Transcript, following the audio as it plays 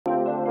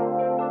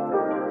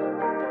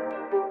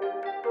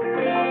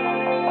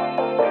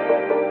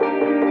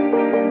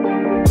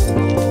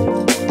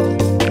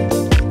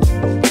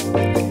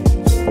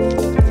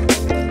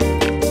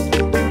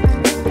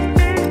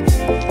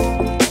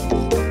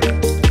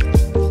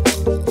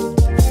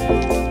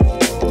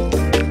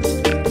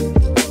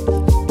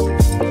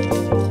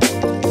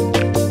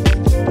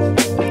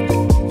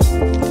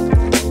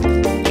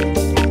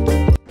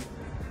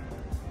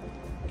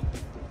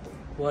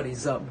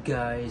is up,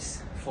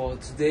 guys? For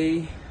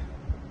today,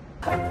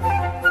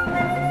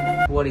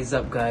 what is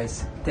up,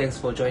 guys? Thanks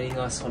for joining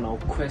us on our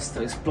quest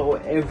to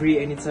explore every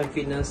Anytime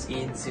Fitness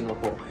in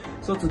Singapore.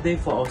 So today,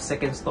 for our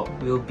second stop,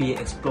 we'll be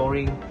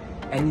exploring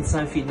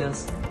Anytime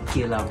Fitness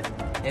Geylang.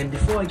 And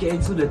before I get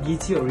into the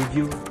detailed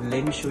review,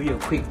 let me show you a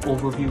quick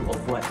overview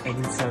of what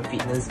Anytime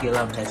Fitness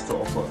Geylang has to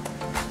offer.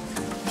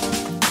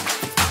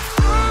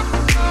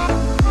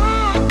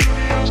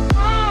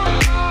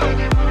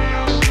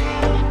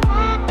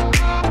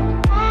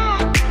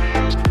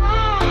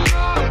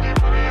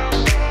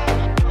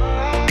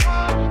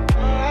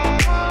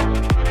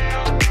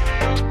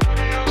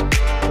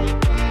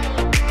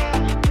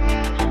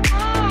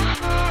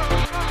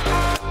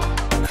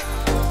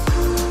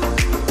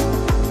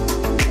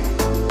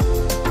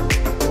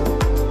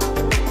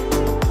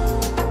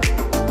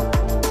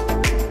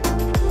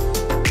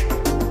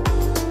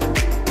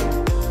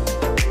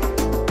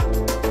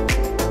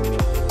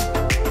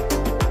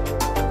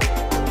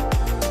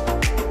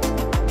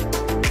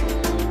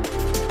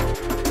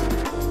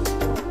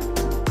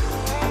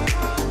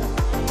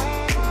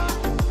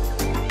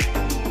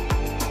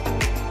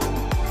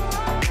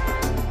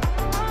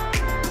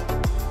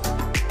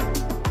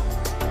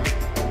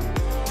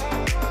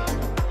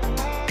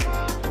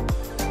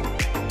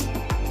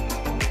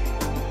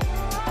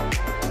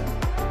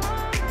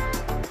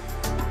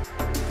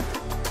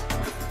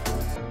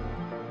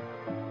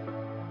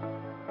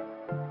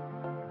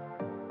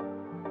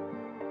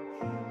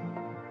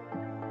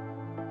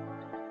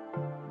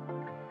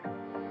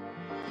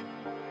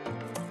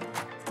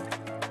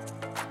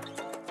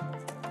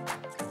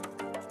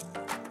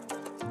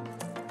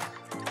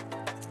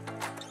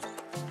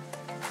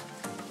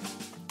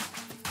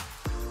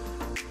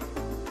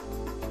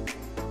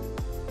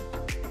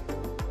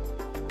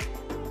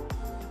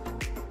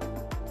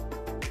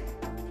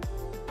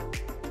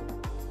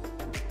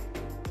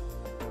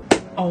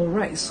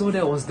 Alright, so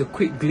that was the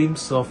quick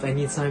glimpse of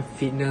Anytime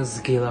Fitness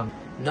Geylang.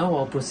 Now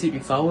I'll proceed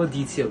with our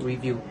detailed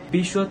review.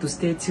 Be sure to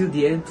stay till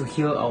the end to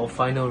hear our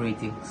final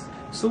ratings.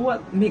 So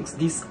what makes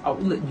this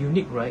outlet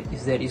unique, right,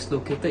 is that it's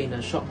located in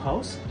a shop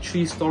house,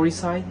 3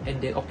 stories high,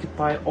 and they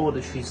occupy all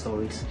the 3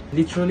 stories.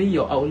 Literally,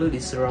 your outlet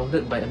is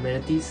surrounded by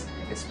amenities,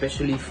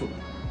 especially food.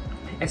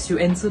 As you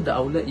enter the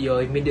outlet,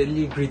 you're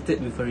immediately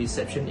greeted with a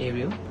reception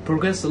area.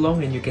 Progress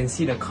along and you can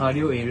see the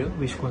cardio area,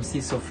 which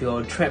consists of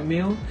your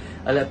treadmill,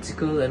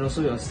 elliptical, and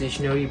also your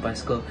stationary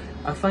bicycle.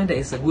 I find that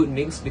it's a good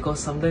mix because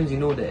sometimes you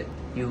know that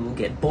you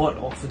get bored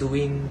of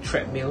doing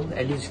treadmill,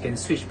 at least you can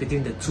switch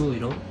between the two, you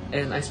know.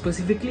 And I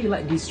specifically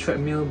like this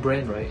treadmill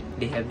brand, right?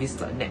 They have this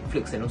like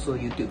Netflix and also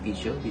YouTube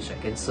feature which I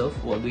can surf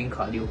while doing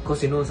cardio.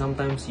 Because you know,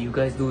 sometimes you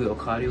guys do your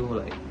cardio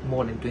like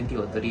more than 20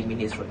 or 30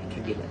 minutes, right? It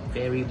can be like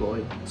very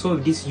boring. So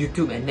with this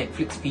YouTube and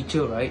Netflix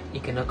feature, right,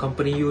 it can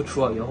accompany you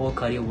throughout your whole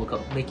cardio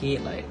workout, making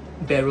it like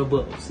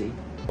bearable, I would say.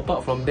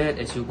 Apart from that,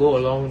 as you go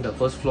along the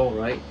first floor,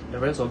 right, the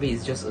rest of it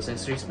is just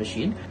accessories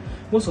machine.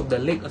 Most of the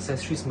leg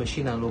accessories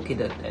machine are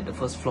located at the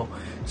first floor.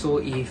 So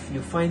if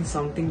you find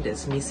something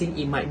that's missing,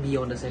 it might be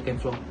on the second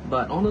floor.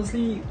 But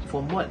honestly,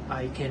 from what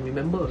I can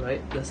remember,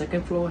 right, the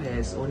second floor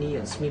has only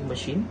a Smith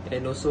machine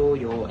and also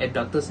your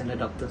abductors and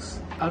adductors.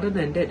 Other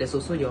than that, there's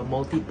also your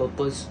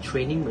multi-purpose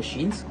training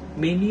machines,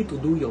 mainly to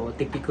do your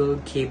typical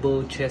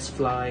cable chest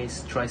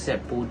flies,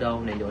 tricep pull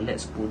down, and your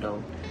lats pull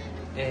down.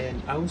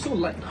 And I also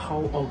like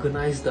how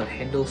organized the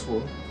handles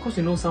were, because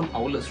you know some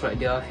outlets, right,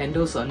 their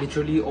handles are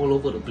literally all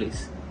over the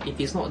place. If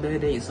it's not there,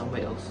 then it's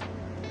somewhere else.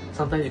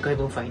 Sometimes you can't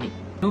even find it.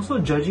 And also,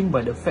 judging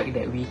by the fact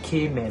that we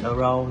came at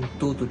around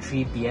 2 to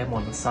 3 PM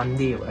on a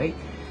Sunday, right,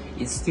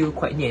 it's still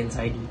quite neat and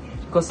tidy.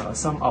 Because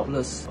some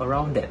outlets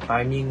around that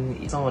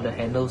timing, some of the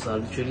handles are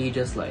literally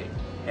just like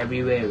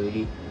everywhere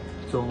already.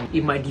 So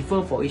it might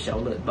differ for each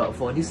outlet, but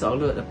for this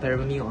outlet,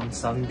 apparently on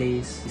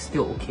Sundays, it's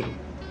still okay.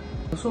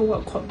 Also,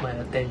 what caught my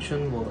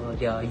attention were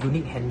their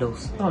unique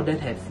handles. Some of them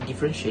have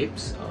different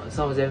shapes,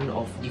 some of them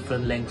of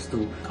different lengths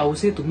too. I would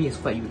say to me it's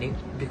quite unique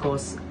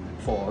because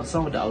for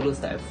some of the outlets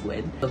that I've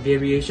went, the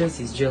variations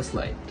is just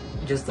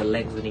the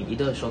length only,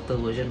 either a shorter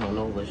version or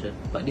long version.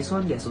 But this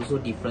one, there's also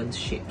different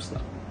shapes.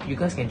 You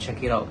guys can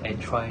check it out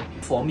and try.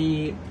 For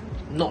me,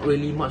 not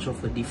really much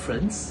of a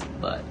difference,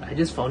 but I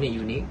just found it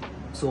unique.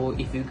 So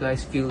if you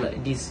guys feel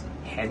like these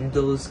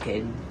handles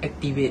can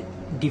activate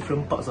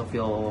different parts of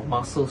your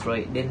muscles,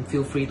 right, then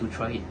feel free to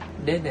try it.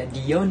 Then at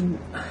the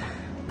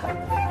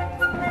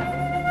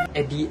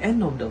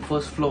end of the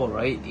first floor,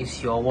 right,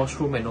 is your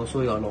washroom and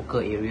also your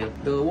locker area.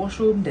 The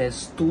washroom,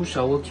 there's 2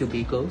 shower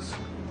cubicles,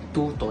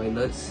 2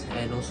 toilets,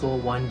 and also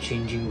 1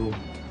 changing room.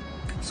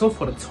 So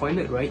for the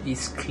toilet, right,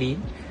 it's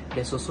clean.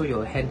 There's also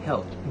your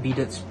handheld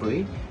beaded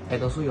spray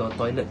and also your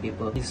toilet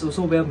paper. It's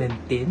also well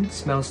maintained,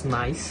 smells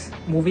nice.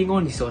 Moving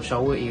on is your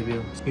shower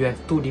area. You have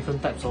 2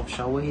 different types of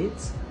shower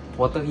heads,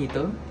 water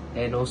heater,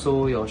 and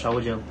also your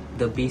shower gel.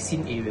 The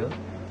basin area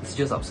is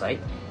just outside.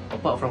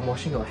 Apart from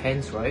washing your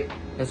hands, right,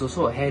 there's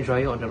also a hair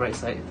dryer on the right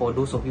side for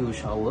those of you who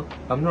shower.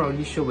 I'm not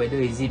really sure whether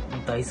is it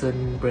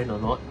Dyson brand or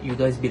not. You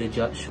guys be the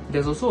judge.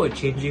 There's also a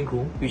changing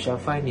room, which I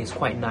find is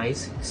quite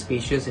nice,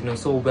 spacious, and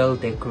also well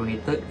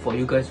decorated for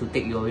you guys to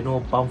take your,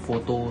 bump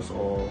photos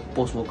or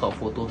post-workout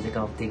photos, that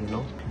kind of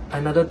thing,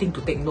 Another thing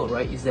to take note,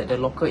 right, is that the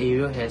locker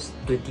area has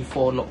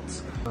 24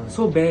 locks.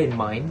 So bear in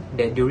mind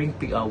that during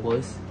peak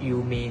hours,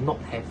 you may not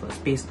have a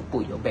space to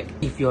put your bag.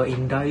 If you are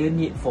in dire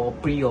need for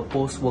pre or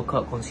post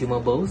workout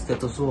consumables,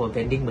 there's also a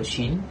vending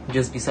machine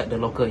just beside the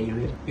locker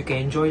area. You can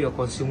enjoy your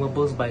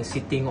consumables by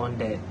sitting on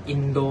that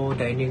indoor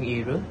dining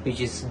area, which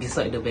is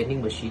beside the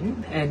vending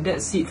machine. And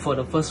that's it for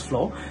the first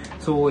floor.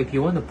 So if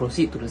you want to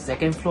proceed to the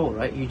second floor,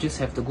 right, you just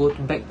have to go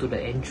back to the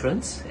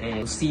entrance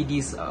and see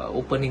this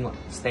opening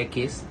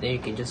staircase. Then you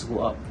can just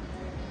go up.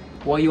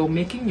 While you're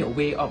making your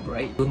way up,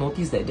 right, you'll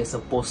notice that there's a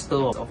poster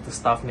of the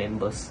staff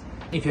members.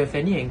 If you have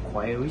any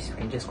inquiries, you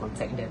can just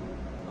contact them.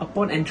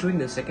 Upon entering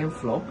the second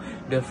floor,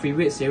 the free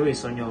weights area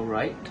is on your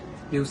right.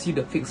 You'll see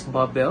the fixed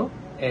barbell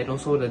and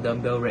also the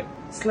dumbbell rack.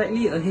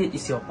 Slightly ahead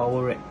is your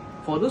power rack.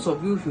 For those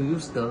of you who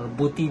use the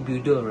booty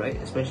builder, right,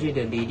 especially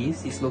the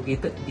ladies, it's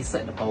located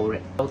beside the power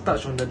rack. I'll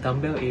touch on the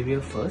dumbbell area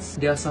first.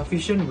 There are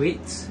sufficient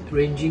weights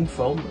ranging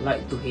from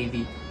light to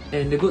heavy.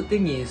 And the good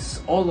thing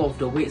is, all of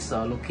the weights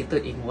are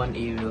located in one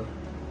area.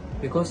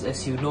 Because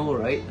as you know,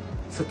 right,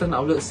 certain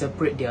outlets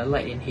separate their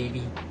light and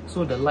heavy.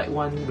 So the light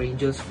one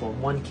ranges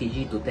from 1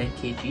 kg to 10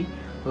 kg,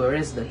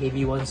 whereas the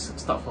heavy ones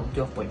start from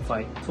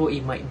 12.5. So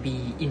it might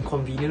be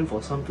inconvenient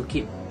for some to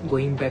keep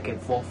going back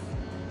and forth.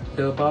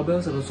 The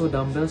barbells and also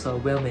dumbbells are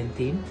well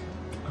maintained.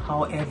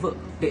 However,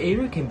 the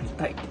area can be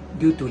tight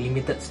due to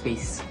limited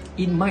space.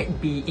 It might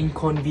be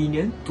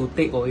inconvenient to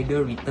take or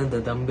either return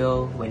the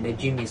dumbbell when the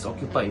gym is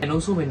occupied. And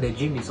also when the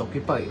gym is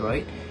occupied,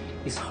 right,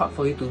 it's hard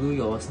for you to do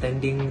your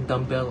standing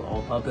dumbbell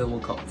or barbell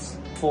workouts.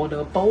 For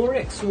the power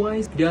racks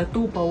wise, there are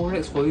 2 power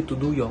racks for you to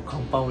do your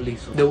compound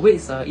lifts. The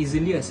weights are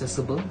easily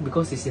accessible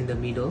because it's in the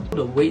middle.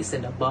 The weights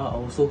and the bar are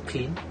also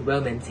clean,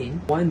 well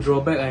maintained. One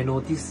drawback I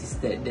noticed is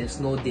that there's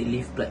no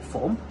deadlift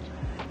platform.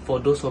 For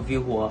those of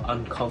you who are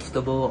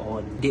uncomfortable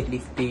on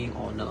deadlifting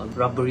on a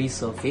rubbery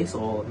surface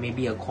or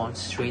maybe a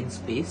constrained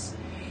space,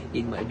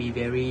 it might be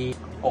very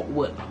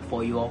awkward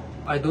for you all.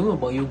 I don't know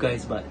about you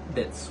guys, but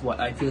that's what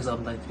I feel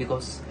sometimes,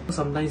 because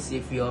sometimes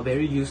if you are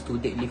very used to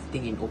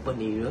deadlifting in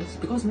open areas,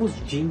 because most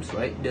gyms,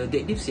 right, the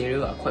deadlifts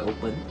area are quite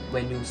open.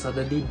 When you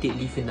suddenly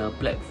deadlift in a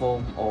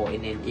platform or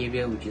in an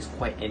area which is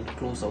quite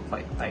enclosed or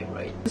quite tight,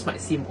 right, this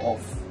might seem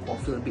off or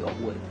feel a bit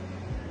awkward.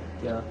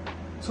 Yeah.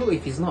 So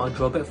if it's not a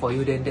drawback for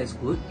you, then that's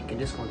good, you can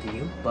just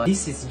continue. But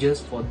this is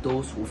just for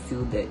those who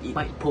feel that it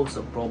might pose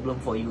a problem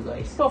for you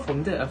guys. Apart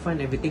from that, I find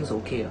everything's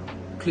okay.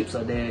 Clips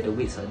are there, the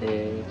weights are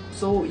there.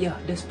 So yeah,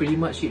 that's pretty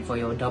much it for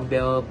your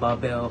dumbbell,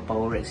 barbell,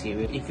 power racks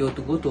area. If you were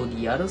to go to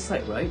the other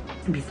side, right,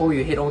 before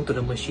you head on to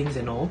the machines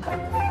and all,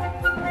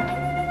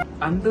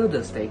 under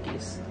the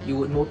staircase, you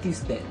would notice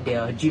that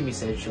there are gym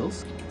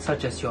essentials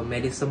such as your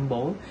medicine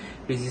ball,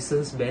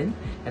 resistance band,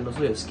 and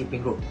also your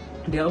skipping rope.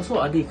 There are also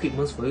other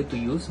equipments for you to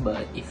use,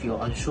 but if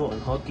you're unsure on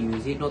how to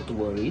use it, not to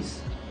worry.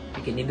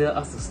 You can either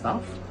ask the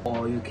staff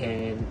or you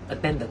can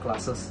attend the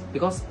classes,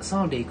 because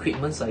some of the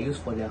equipments are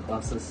used for their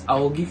classes. I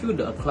will give you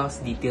the class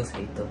details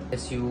later.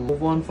 As you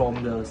move on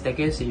from the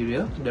staircase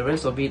area, the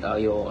rest of it are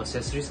your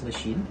accessories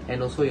machine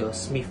and also your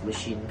Smith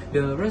machine.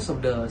 The rest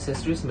of the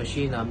accessories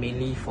machine are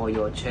mainly for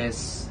your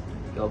chest,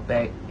 your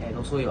back, and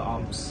also your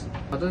arms.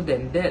 Other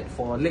than that,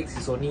 for legs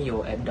is only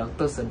your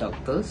abductors,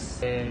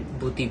 adductors, and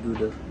booty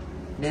builder.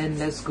 Then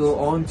let's go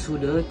on to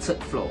the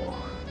third floor.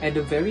 At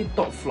the very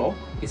top floor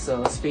is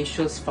a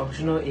spacious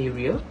functional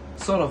area,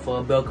 sort of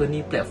a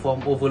balcony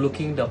platform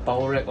overlooking the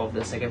power rack of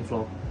the second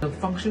floor. The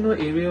functional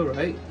area,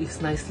 right,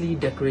 is nicely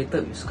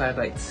decorated with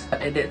skylights.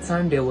 At that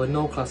time, there were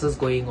no classes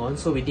going on,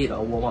 so we did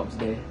our warm-ups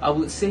there. I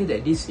would say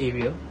that this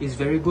area is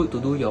very good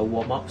to do your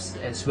warm-ups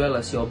as well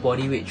as your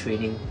bodyweight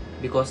training,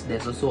 because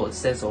there's also a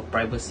sense of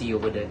privacy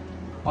over there.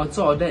 On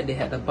top of that, they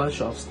had a bunch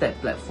of step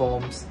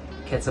platforms,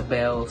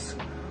 kettlebells,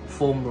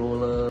 foam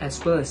roller,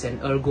 as well as an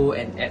ergo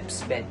and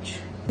abs bench.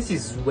 This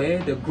is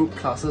where the group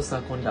classes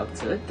are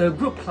conducted. The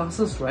group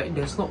classes, right,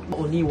 there's not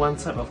only one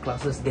type of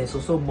classes, there's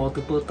also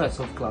multiple types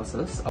of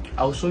classes.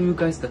 I'll show you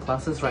guys the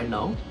classes right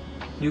now.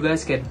 You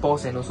guys can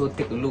pause and also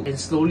take a look and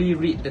slowly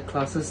read the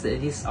classes that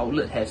this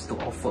outlet has to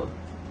offer.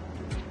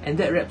 And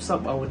that wraps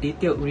up our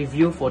detailed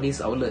review for this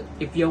outlet.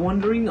 If you're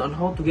wondering on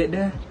how to get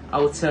there,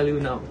 I'll tell you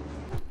now.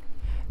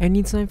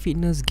 Anytime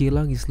Fitness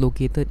Geylang is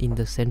located in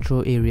the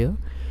central area.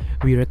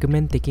 We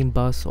recommend taking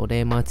bus or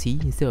the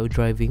MRT instead of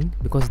driving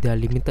because there are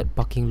limited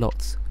parking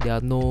lots. There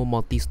are no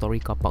multi-story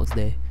car parks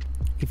there.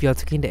 If you are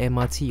taking the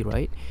MRT,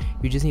 right,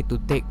 you just need to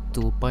take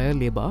to Paya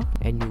Lebar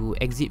and you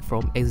exit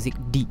from exit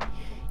D.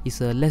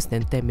 It's a less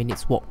than 10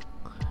 minutes walk.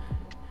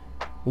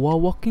 While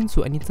walking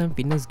to Anytime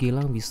Fitness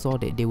Geylang, we saw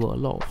that there were a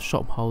lot of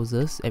shop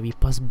houses and we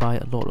passed by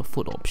a lot of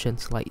food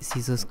options like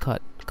Caesar's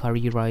Cut,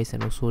 curry rice,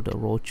 and also the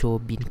Rocho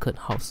bean curd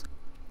house.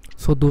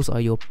 So those are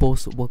your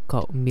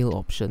post-workout meal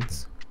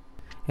options.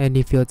 And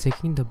if you're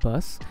taking the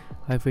bus,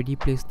 I've already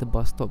placed the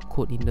bus stop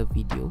code in the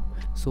video,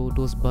 so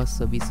those bus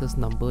services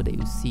number that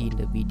you see in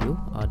the video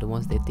are the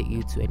ones that take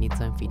you to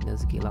Anytime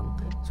Fitness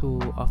Geylang. So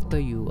after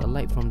you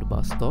alight from the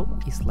bus stop,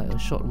 it's like a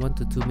short 1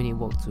 to 2 minute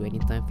walk to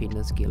Anytime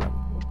Fitness Geylang.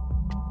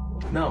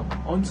 Now,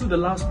 on to the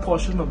last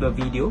portion of the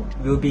video,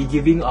 we'll be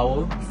giving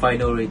our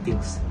final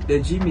ratings. The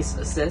gym is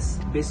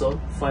assessed based on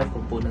 5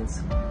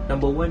 components.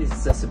 Number 1 is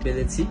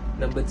accessibility,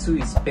 number 2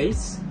 is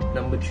space,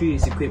 number 3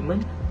 is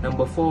equipment,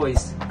 number 4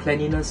 is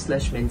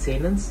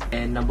cleanliness/maintenance,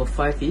 and number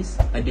 5 is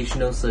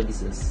additional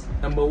services.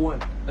 Number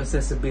 1,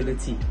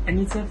 accessibility.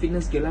 Anytime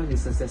Fitness Geylang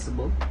is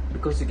accessible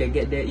because you can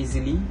get there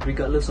easily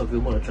regardless of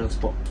your mode of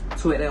transport.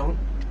 To add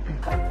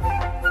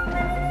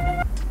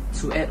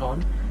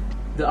on,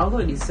 the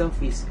outlet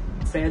itself is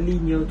fairly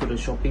near to the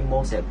shopping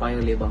malls at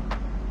Paya Lebar,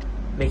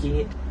 making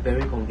it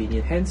very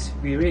convenient. Hence,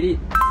 we rate it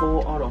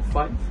 4 out of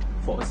 5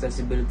 for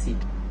accessibility.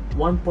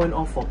 1 point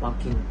off for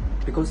parking,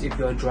 because if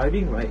you are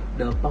driving, right,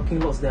 the parking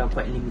lots there are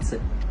quite limited.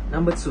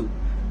 Number 2,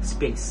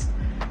 space.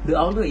 The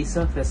outlet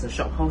itself has a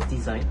shophouse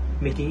design,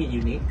 making it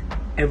unique.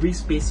 Every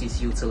space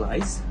is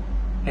utilized,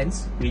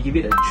 hence we give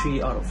it a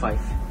 3 out of 5.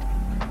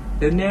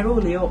 The narrow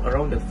layout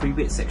around the free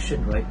weight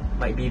section, right,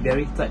 might be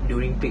very tight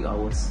during peak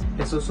hours.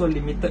 There's also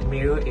limited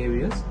mirror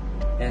areas,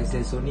 as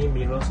there's only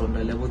mirrors on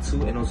the level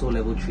 2 and also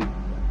level 3.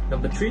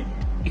 Number 3,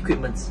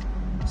 equipments.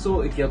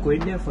 So if you're going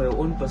there for your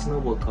own personal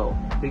workout,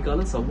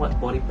 regardless of what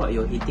body part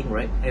you're hitting,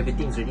 right,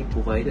 everything is already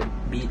provided,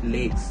 be it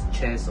legs,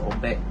 chest or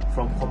back,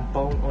 from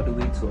compound all the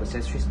way to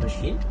accessories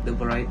machine. The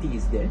variety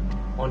is there.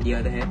 On the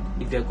other hand,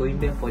 if you're going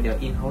there for their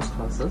in-house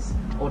classes,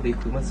 all the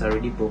equipments are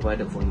already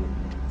provided for you.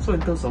 So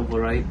in terms of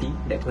variety,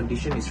 that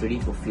condition is already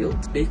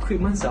fulfilled. The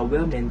equipments are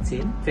well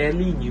maintained,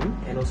 fairly new,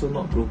 and also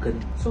not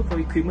broken. So for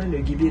equipment,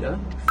 we'll give it a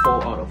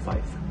 4 out of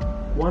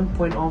 5. 1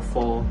 point off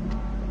for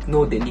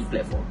no deadlift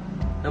platform.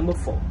 Number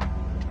 4,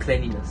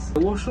 cleanliness.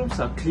 The washrooms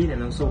are clean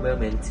and also well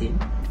maintained.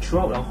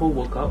 Throughout our whole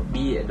workout,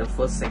 be it at the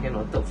first, second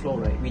or third floor,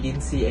 right, we didn't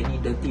see any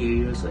dirty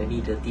areas or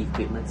any dirty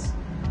equipments.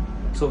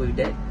 So with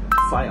that,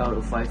 5 out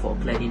of 5 for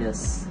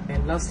cleanliness.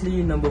 And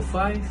lastly, number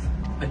 5,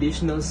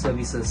 additional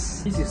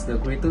services. This is the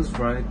greatest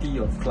variety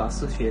of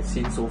classes we have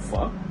seen so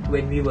far.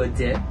 When we were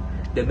there,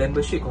 the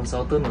membership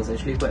consultant was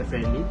actually quite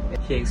friendly.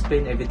 He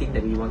explained everything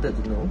that we wanted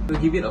to know.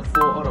 We'll give it a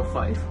 4 out of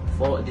 5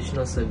 for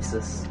additional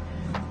services.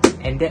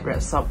 And that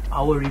wraps up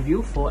our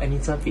review for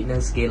Anytime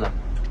Fitness Geylang.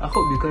 I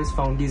hope you guys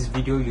found this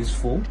video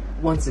useful.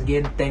 Once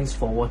again, thanks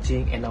for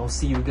watching and I'll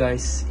see you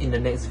guys in the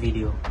next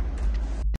video.